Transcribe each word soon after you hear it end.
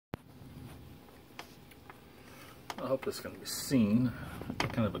I hope this can be seen.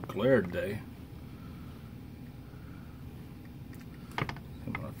 It's kind of a glare day. I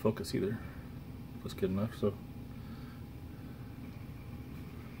don't want to focus either. That's good enough. So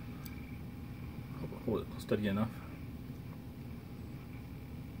hold it steady enough.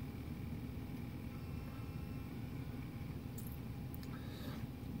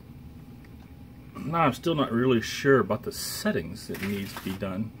 Now I'm still not really sure about the settings that needs to be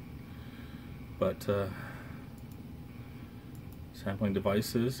done, but sampling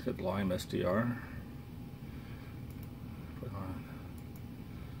devices, got Lime SDR, put on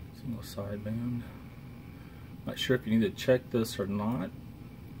single sideband. Not sure if you need to check this or not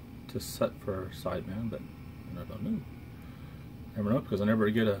to set for sideband, but I don't know. Never know, because I never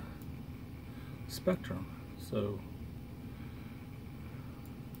get a spectrum. So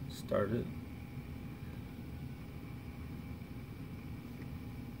start it.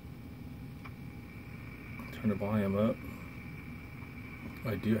 Turn the volume up.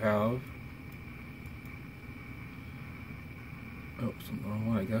 I do have, something wrong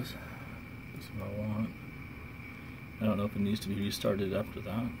one, I guess. That's what I want. I don't know if it needs to be restarted after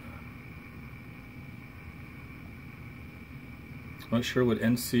that. I'm not sure what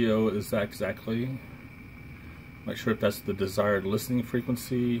NCO is that exactly. I'm not sure if that's the desired listening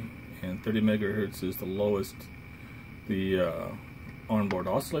frequency, and 30 megahertz is the lowest the onboard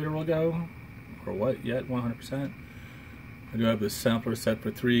oscillator will go, or what yet, 100%. I do have this sampler set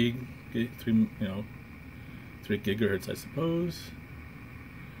for 3 gigahertz, I suppose.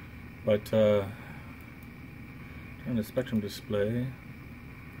 But turn the spectrum display.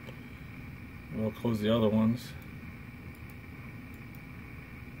 We'll close the other ones,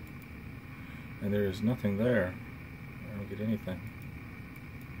 and there is nothing there. I don't get anything.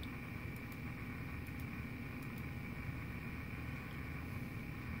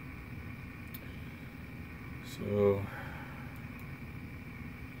 So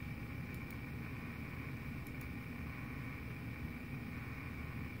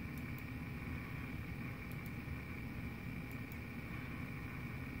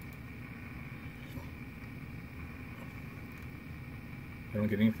I don't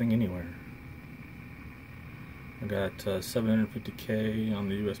get anything anywhere. I got 750K on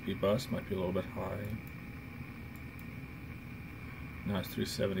the USB bus, might be a little bit high. Now it's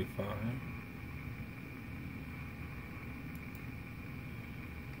 375.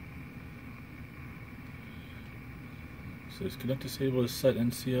 So this connect disable is set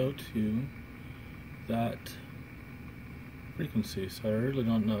NCO to that frequency, so I really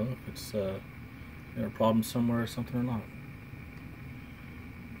don't know if it's a problem somewhere or something or not.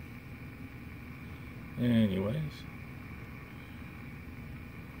 Anyways,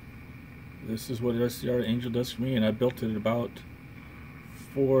 this is what SDR Angel does for me, and I built it about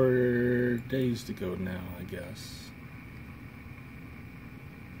 4 days ago now, I guess.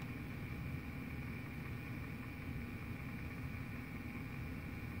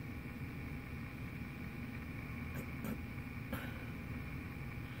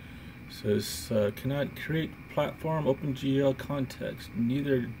 Says cannot create platform OpenGL context.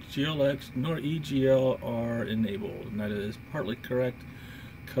 Neither GLX nor EGL are enabled, and that is partly correct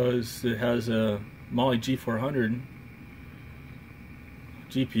because it has a Mali G400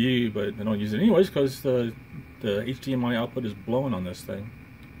 GPU, but I don't use it anyways because the HDMI output is blowing on this thing.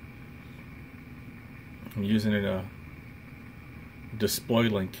 I'm using a display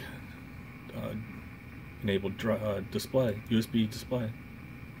link enabled display, USB display.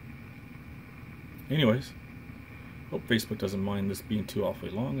 Anyways, hope Facebook doesn't mind this being too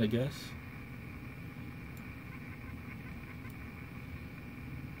awfully long, I guess.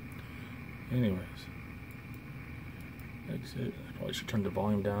 Anyways, exit. I probably should turn the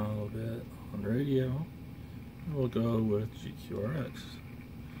volume down a little bit on the radio. And we'll go with GQRX,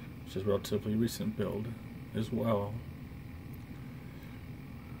 which is a relatively recent build as well.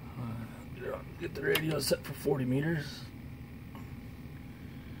 Get the radio set for 40 meters.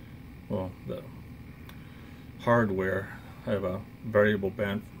 Well, the hardware, I have a variable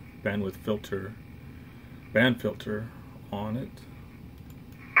bandwidth filter, band filter on it.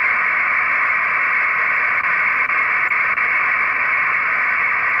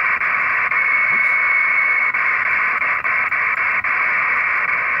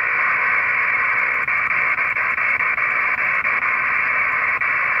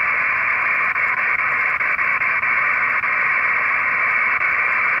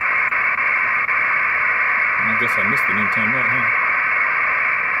 I guess I missed the noontime light, huh?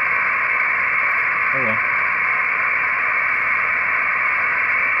 Oh well.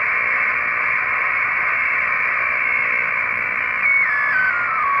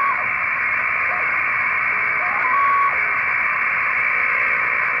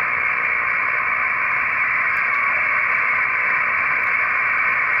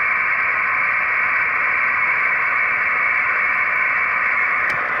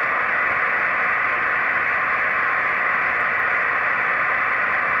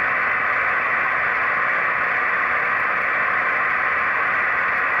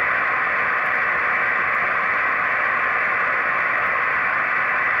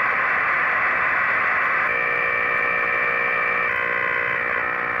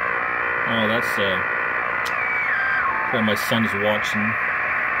 that's what my son is watching.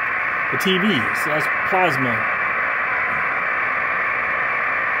 The TV, so that's plasma.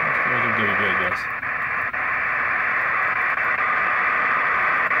 That's really good, I guess.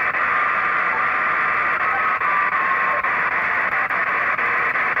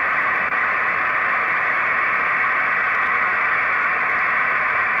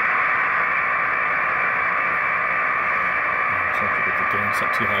 Get the gain set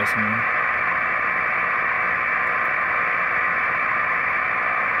too high somewhere.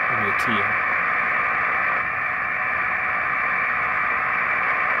 Maybe a T.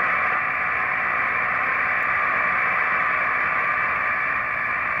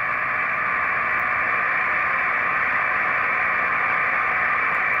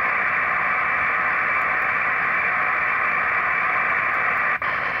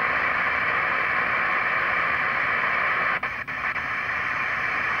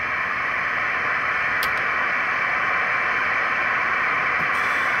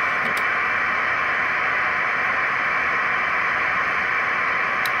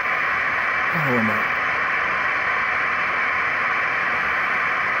 Where am I?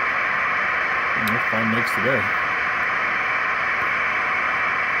 5 minutes today.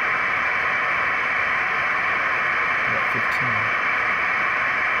 About 15.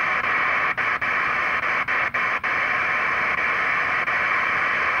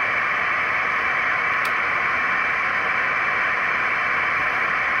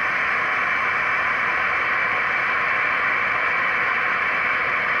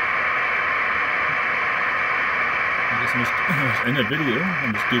 In the video,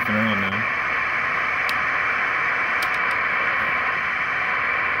 I'm just goofing around now.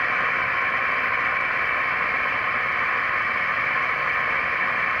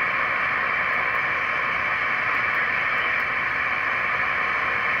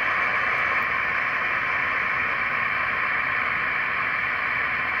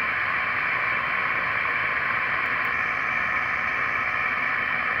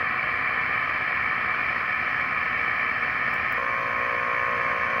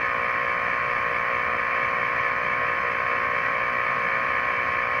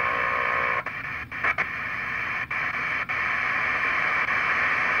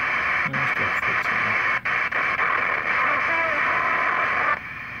 Let's go 14.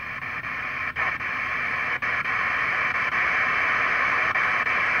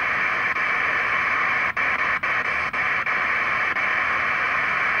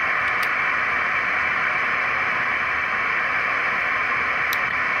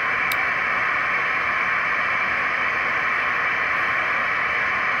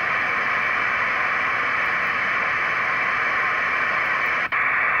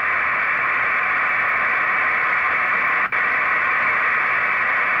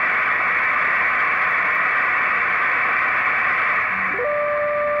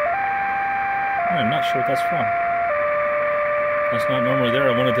 I'm not sure what that's from. That's not normally there.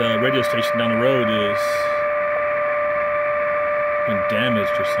 I wanted the radio station down the road is been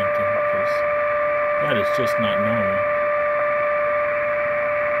damaged or something, because that is just not normal.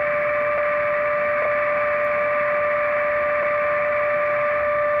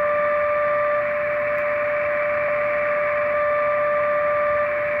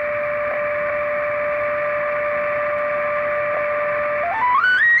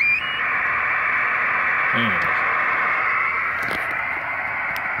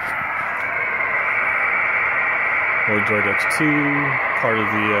 Odroid X2, part of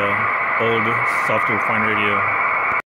the old software fine radio.